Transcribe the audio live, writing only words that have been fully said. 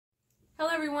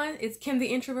everyone, it's Kim the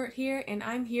Introvert here, and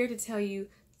I'm here to tell you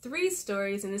 3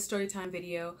 stories in this story time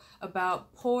video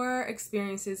about poor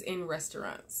experiences in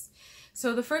restaurants.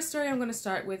 So the first story I'm going to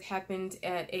start with happened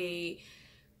at a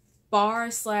bar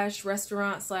slash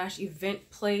restaurant slash event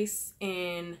place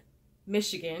in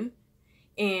Michigan,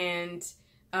 and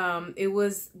it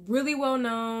was really well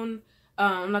known.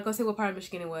 I'm not going to say what part of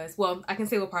Michigan it was. Well, I can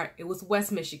say what part. It was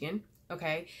West Michigan.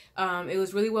 Okay. It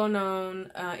was really well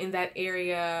known in that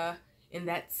area, in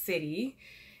that city.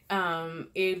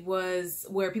 It was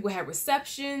where people had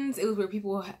receptions. It was where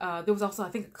people, there was also, I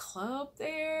think, a club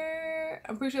there.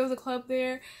 I'm pretty sure there was a club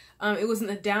there. It was in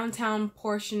the downtown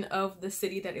portion of the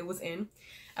city that it was in.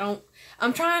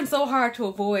 I'm trying so hard to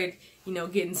avoid,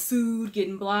 getting sued,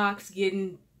 getting blocked,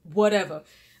 getting whatever.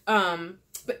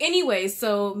 But anyway,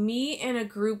 so me and a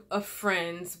group of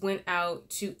friends went out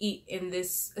to eat in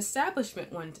this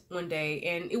establishment one day,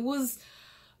 and it was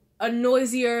a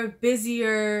noisier,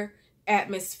 busier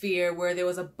atmosphere where there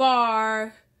was a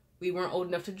bar. We weren't old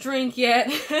enough to drink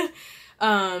yet.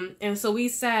 And so we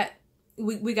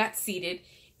got seated,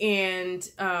 and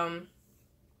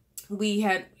we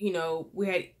had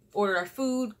ordered our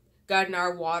food, gotten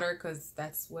our water, because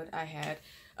that's what I had.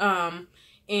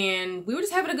 And we were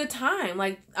just having a good time.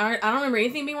 Like, I don't remember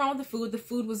anything being wrong with the food. The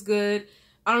food was good.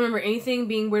 I don't remember anything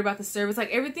being weird about the service. Like,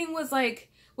 everything was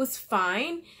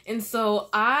fine. And so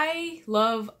I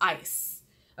love ice.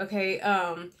 Okay.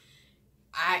 I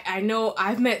know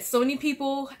I've met so many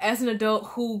people as an adult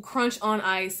who crunch on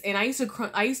ice, and I used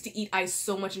to eat ice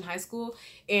so much in high school,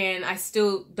 and I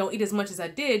still don't eat as much as I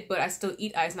did, but I still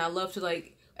eat ice, and I love to,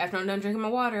 after I'm done drinking my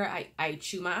water, I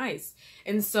chew my ice.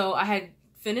 And so I had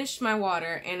finished my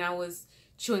water and I was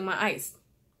chewing my ice.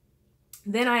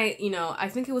 Then I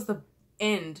think it was the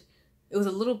end. It was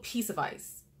a little piece of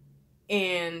ice,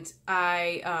 and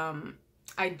I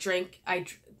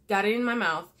got it in my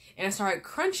mouth and I started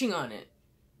crunching on it,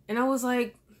 and I was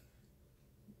like,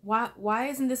 why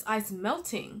isn't this ice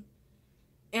melting?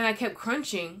 And I kept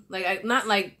crunching, not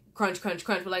like crunch,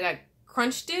 but I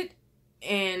crunched it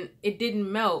and it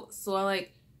didn't melt. So I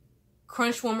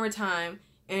crunched one more time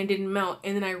and it didn't melt.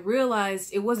 And then I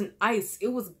realized it wasn't ice, it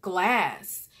was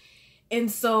glass.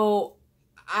 And so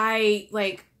I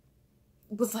was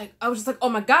just like, oh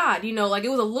my God, it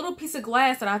was a little piece of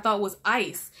glass that I thought was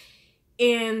ice.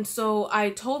 And so I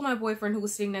told my boyfriend, who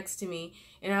was sitting next to me,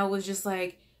 and I was just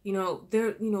like,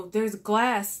 there's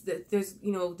glass,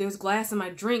 there's glass in my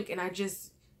drink, and I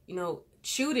just,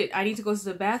 chewed it. I need to go to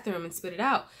the bathroom and spit it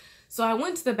out. So I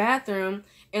went to the bathroom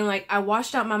and I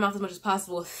washed out my mouth as much as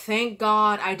possible. Thank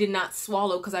God I did not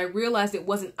swallow, because I realized it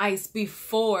wasn't ice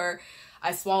before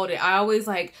I swallowed it. I always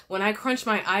when I crunch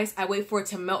my ice, I wait for it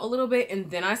to melt a little bit and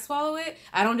then I swallow it.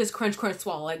 I don't just crunch,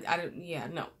 swallow.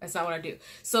 No, that's not what I do.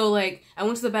 So I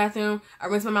went to the bathroom, I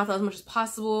rinsed my mouth out as much as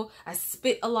possible. I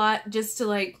spit a lot just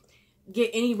to get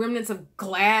any remnants of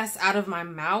glass out of my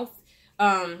mouth.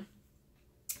 While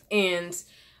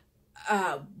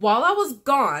I was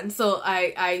gone, so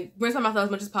I rinsed my mouth out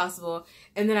as much as possible,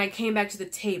 and then I came back to the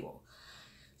table.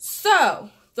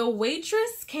 So the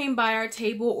waitress came by our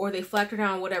table, or they flagged her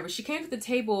down, whatever. She came to the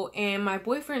table, and my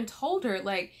boyfriend told her,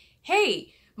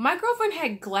 hey, my girlfriend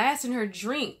had glass in her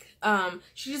drink.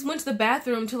 She just went to the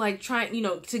bathroom to try,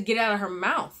 to get out of her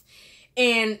mouth.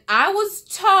 And I was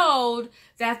told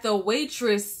that the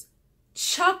waitress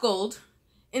chuckled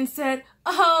and said,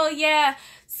 oh yeah,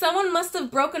 someone must have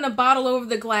broken a bottle over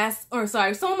the glass,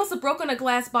 someone must have broken a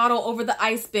glass bottle over the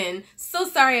ice bin. So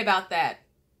sorry about that.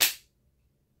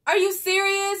 Are you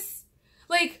serious?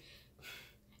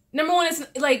 Number one, it's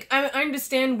I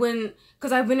understand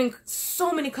because I've been in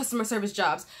so many customer service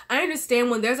jobs. I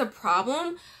understand when there's a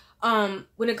problem,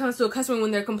 when it comes to a customer, when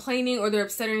they're complaining or they're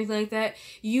upset or anything like that,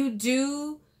 you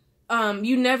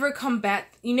never become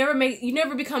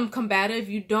combative.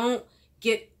 You don't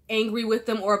get angry with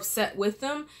them or upset with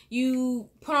them.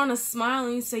 You put on a smile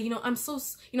and you say, I'm so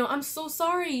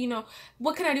sorry.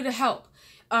 What can I do to help?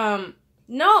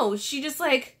 No, she just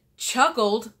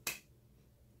chuckled.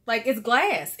 It's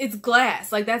glass. It's glass.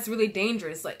 That's really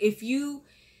dangerous.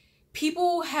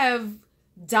 People have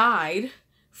died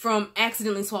from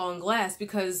accidentally swallowing glass,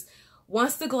 because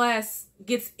once the glass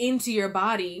gets into your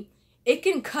body, it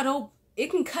can cut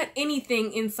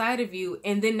anything inside of you,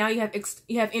 and then now you have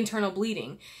internal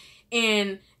bleeding.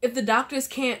 And if the doctors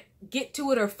can't get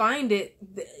to it or find it,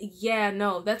 yeah,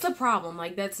 no, that's a problem.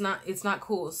 It's not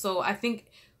cool. So I think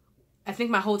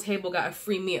my whole table got a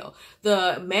free meal.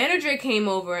 The manager came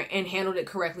over and handled it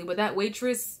correctly, but that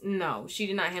waitress, no, she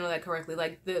did not handle that correctly.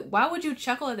 Why would you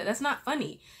chuckle at that? That's not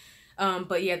funny.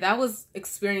 But yeah, that was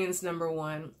experience number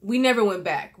one. We never went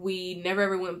back. We never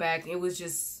ever went back. It was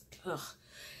just, ugh.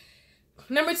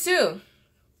 Number two,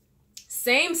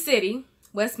 same city,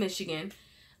 West Michigan.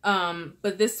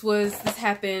 But this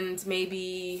happened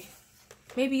maybe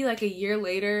like a year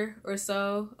later or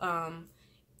so.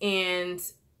 And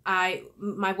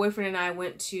my boyfriend and I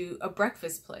went to a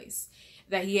breakfast place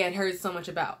that he had heard so much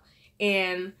about.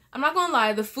 And I'm not gonna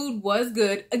lie, the food was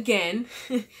good. Again,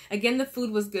 the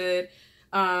food was good.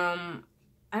 I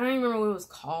don't even remember what it was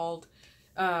called.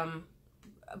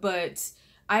 But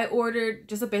I ordered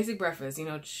just a basic breakfast, you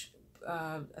know,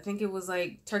 I think it was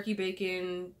like turkey,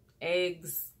 bacon,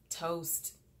 eggs,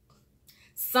 toast,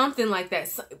 something like that.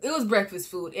 It was breakfast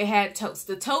food. It had toast.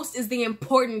 The toast is the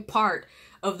important part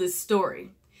of this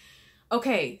story.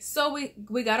 Okay, so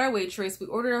we got our waitress. We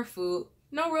ordered our food.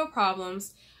 No real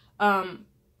problems.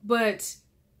 But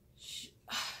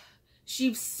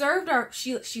she served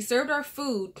our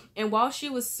food, and while she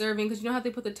was serving, because you know how they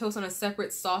put the toast on a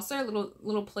separate saucer,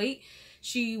 little plate,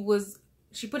 she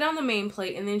put down the main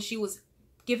plate, and then she was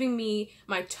giving me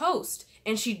my toast,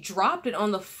 and she dropped it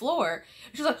on the floor.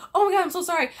 She was like, "Oh my God, I'm so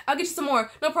sorry. I'll get you some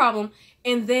more. No problem."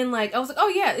 And then I was like, "Oh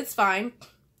yeah, it's fine."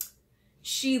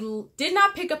 She did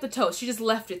not pick up the toast. She just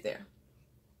left it there.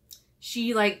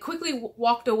 She quickly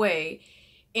walked away,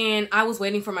 and I was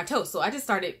waiting for my toast. So I just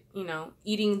started,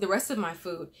 eating the rest of my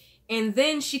food. And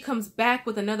then she comes back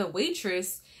with another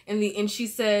waitress, and she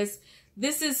says,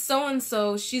 "This is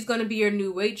so-and-so. She's going to be your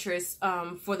new waitress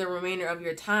for the remainder of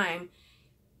your time.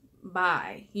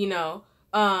 Bye."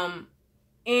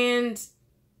 And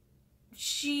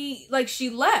she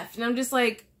left. And I'm just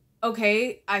like,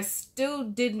 okay, I still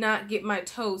did not get my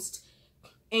toast,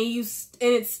 and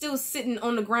it's still sitting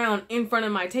on the ground in front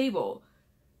of my table.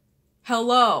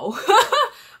 Hello.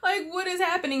 What is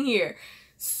happening here?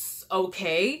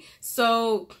 Okay,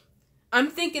 so I'm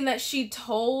thinking that she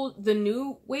told the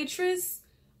new waitress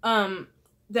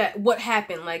that what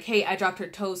happened. Hey, I dropped her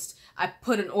toast. I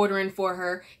put an order in for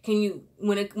her. Can you,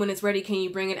 when it's ready, can you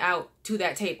bring it out to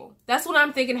that table? That's what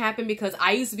I'm thinking happened, because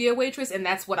I used to be a waitress, and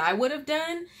that's what I would have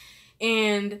done.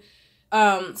 And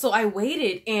so I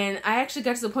waited, and I actually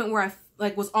got to the point where I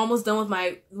was almost done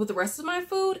with the rest of my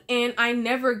food, and I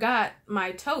never got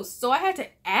my toast. So I had to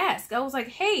ask. I was like,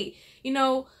 "Hey,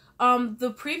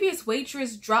 the previous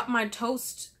waitress dropped my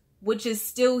toast, which is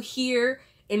still here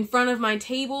in front of my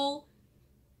table,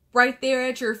 right there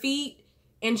at your feet.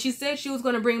 And she said she was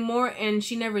going to bring more, and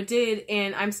she never did.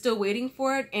 And I'm still waiting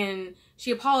for it." And she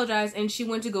apologized, and she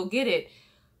went to go get it.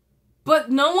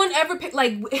 But no one ever picked,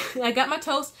 I got my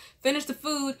toast, finished the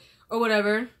food or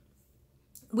whatever.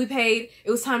 We paid.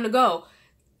 It was time to go.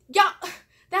 Y'all,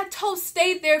 that toast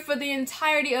stayed there for the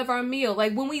entirety of our meal.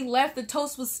 When we left, the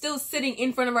toast was still sitting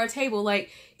in front of our table.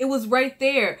 It was right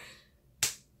there.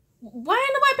 Why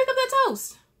didn't nobody pick up that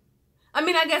toast? I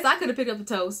mean, I guess I could have picked up the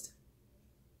toast.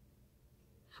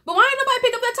 But why didn't nobody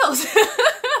pick up that toast?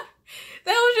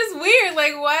 That was just weird.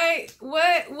 Why?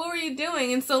 What were you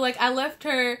doing? And so, I left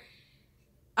her.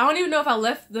 I don't even know if I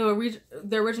left the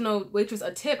original waitress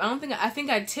a tip. I think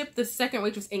I tipped the second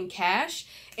waitress in cash.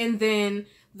 And then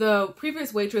the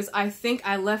previous waitress, I think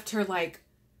I left her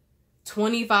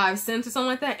 25 cents or something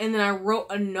like that. And then I wrote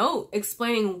a note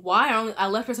explaining why I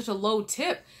left her such a low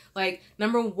tip.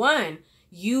 Number one,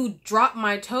 you dropped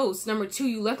my toast. Number two,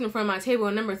 you left it in front of my table.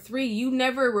 And number three, you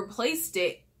never replaced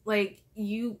it.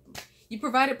 You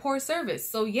provided poor service.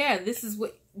 So yeah, this is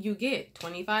what you get,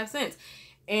 25 cents.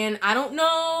 And I don't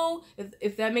know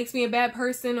if that makes me a bad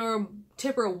person or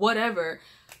tipper or whatever.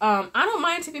 I don't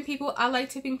mind tipping people. I like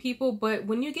tipping people. But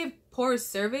when you give poor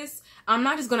service, I'm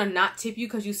not just going to not tip you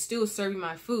because you still serve me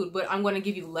my food. But I'm going to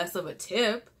give you less of a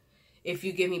tip if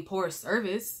you give me poor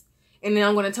service. And then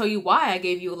I'm going to tell you why I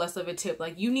gave you less of a tip.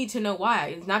 You need to know why.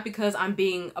 It's not because I'm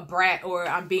being a brat or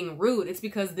I'm being rude. It's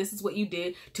because this is what you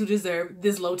did to deserve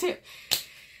this low tip.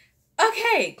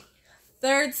 Okay,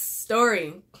 third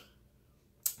story.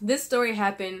 This story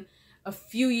happened a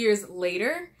few years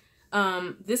later.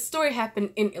 This story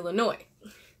happened in Illinois.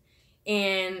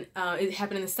 And it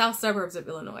happened in the south suburbs of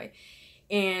Illinois.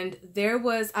 And there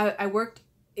was, I worked,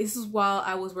 this is while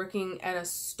I was working at a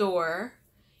store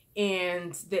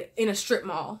and in a strip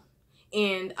mall.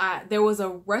 And there was a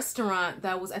restaurant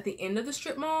that was at the end of the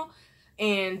strip mall,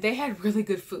 and they had really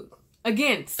good food.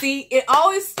 Again, see, it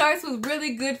always starts with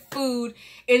really good food,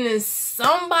 and then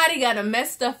somebody got to mess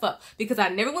stuff up, because I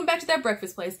never went back to that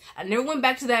breakfast place. I never went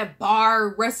back to that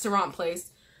bar restaurant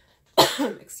place.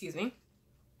 Excuse me.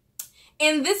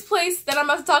 And this place that I'm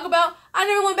about to talk about, I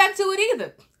never went back to it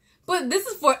either. But this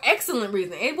is for excellent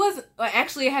reason. It wasn't,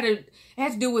 actually it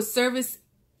had to do with service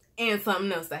and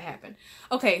something else that happened.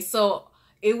 Okay, so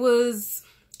it was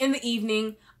in the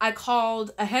evening. I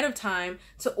called ahead of time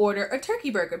to order a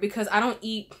turkey burger because I don't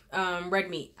eat red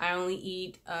meat. I only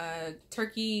eat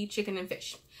turkey, chicken, and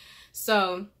fish.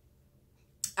 So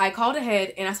I called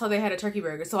ahead and I saw they had a turkey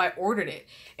burger. So I ordered it.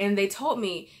 And they told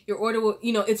me, your order will,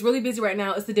 you know, it's really busy right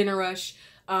now. It's the dinner rush.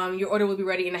 Your order will be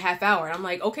ready in a half hour. And I'm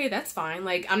like, okay, that's fine.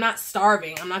 Like, I'm not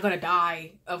starving. I'm not going to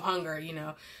die of hunger, you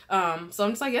know. So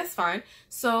I'm just like, that's fine.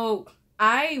 So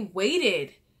I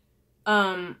waited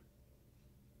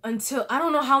until, I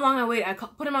don't know how long I waited. I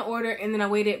put in my order and then I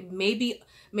waited maybe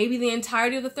the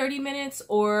entirety of the 30 minutes,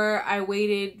 or I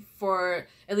waited for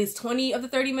at least 20 of the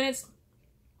 30 minutes,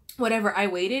 whatever. I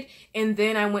waited, and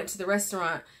then I went to the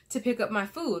restaurant to pick up my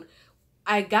food.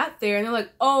 I got there and they're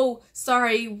like, oh,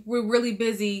 sorry, we're really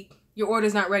busy. Your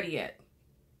order's not ready yet.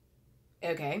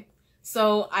 Okay.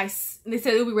 So they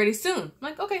said it'll be ready soon. I'm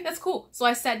like, okay, that's cool. So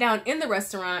I sat down in the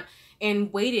restaurant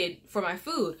and waited for my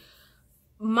food.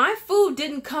 My food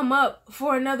didn't come up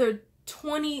for another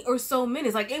 20 or so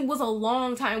minutes. Like, it was a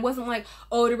long time. It wasn't like,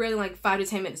 oh, it'll really like 5 to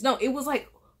 10 minutes. No, it was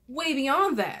like way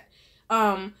beyond that.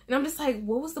 And I'm just like,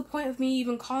 what was the point of me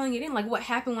even calling it in? Like, what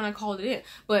happened when I called it in?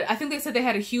 But I think they said they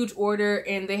had a huge order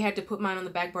and they had to put mine on the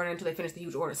back burner until they finished the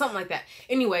huge order. Something like that.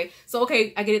 Anyway, so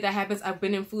okay, I get it. That happens. I've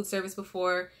been in food service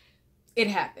before. It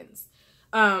happens.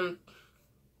 So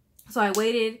I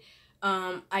waited.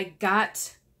 I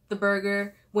got the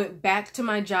burger, went back to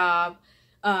my job,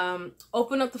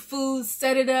 open up the food,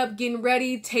 set it up, getting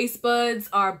ready. Taste buds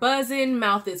are buzzing,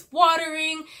 mouth is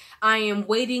watering. I am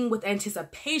waiting with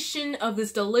anticipation of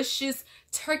this delicious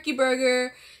turkey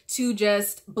burger to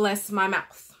just bless my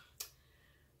mouth.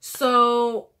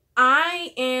 So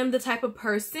I am the type of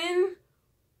person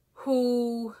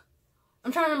who,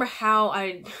 I'm trying to remember how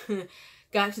I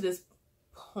got to this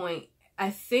point.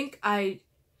 I think I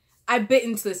bit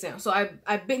into the sandwich. So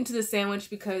I bit into the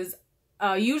sandwich because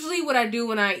usually what I do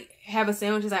when I have a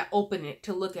sandwich is I open it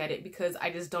to look at it because I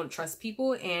just don't trust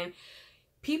people. And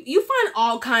you find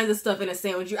all kinds of stuff in a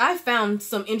sandwich. I found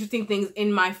some interesting things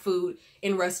in my food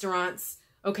in restaurants,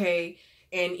 okay,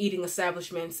 and eating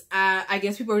establishments. I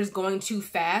guess people are just going too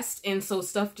fast, and so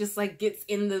stuff just like gets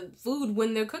in the food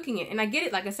when they're cooking it. And I get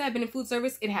it. Like I said, I've been in food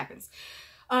service. It happens.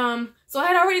 So I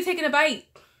had already taken a bite.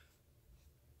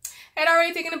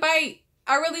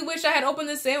 I really wish I had opened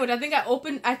this sandwich. I think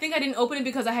I didn't open it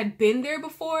because I had been there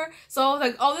before. So I was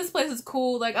like, oh, this place is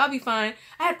cool. Like, I'll be fine.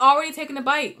 I had already taken a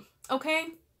bite. Okay.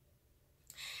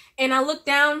 And I looked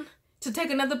down to take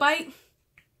another bite.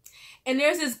 And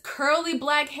there's this curly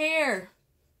black hair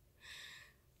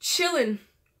chilling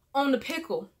on the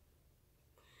pickle.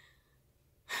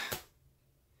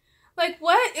 Like,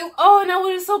 what? And I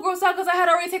was just so grossed out because I had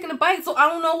already taken a bite. So I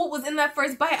don't know what was in that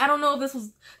first bite. I don't know if this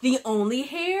was the only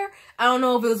hair. I don't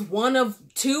know if it was one of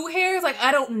 2 hairs. Like,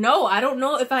 I don't know. I don't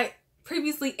know if I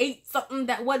previously ate something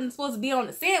that wasn't supposed to be on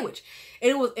the sandwich.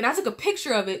 And I took a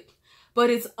picture of it,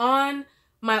 but it's on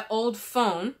my old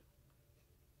phone.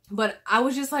 But I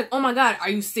was just like, oh my God, are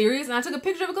you serious? And I took a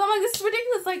picture of it because I'm like, this is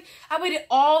ridiculous. Like, I waited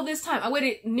all this time. I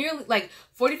waited nearly like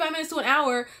 45 minutes to an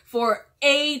hour for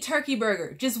a turkey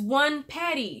burger. Just one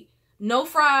patty. No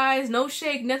fries, no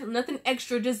shake, nothing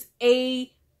extra. Just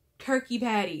a turkey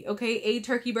patty, okay? A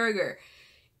turkey burger.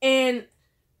 And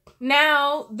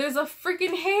now there's a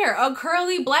freaking hair, a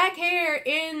curly black hair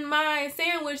in my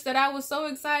sandwich that I was so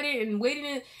excited and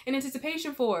waiting in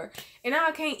anticipation for. And now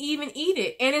I can't even eat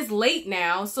it. And it's late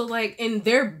now. So like, and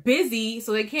they're busy,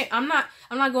 so they can't, I'm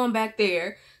not going back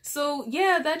there. So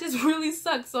yeah, that just really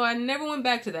sucks. So I never went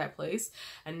back to that place.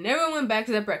 I never went back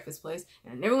to that breakfast place.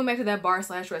 And I never went back to that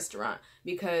bar/restaurant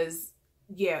because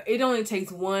yeah, it only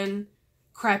takes one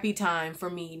crappy time for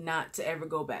me not to ever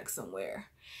go back somewhere.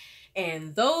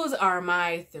 And those are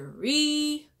my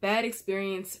 3 bad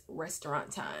experience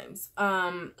restaurant times.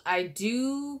 I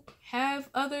do have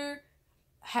other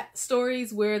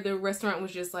stories where the restaurant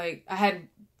was just like, I had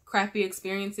crappy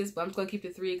experiences, but I'm just gonna keep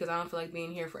it 3 because I don't feel like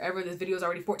being here forever. This video is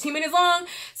already 14 minutes long.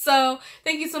 So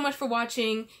thank you so much for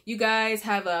watching. You guys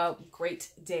have a great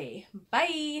day.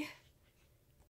 Bye.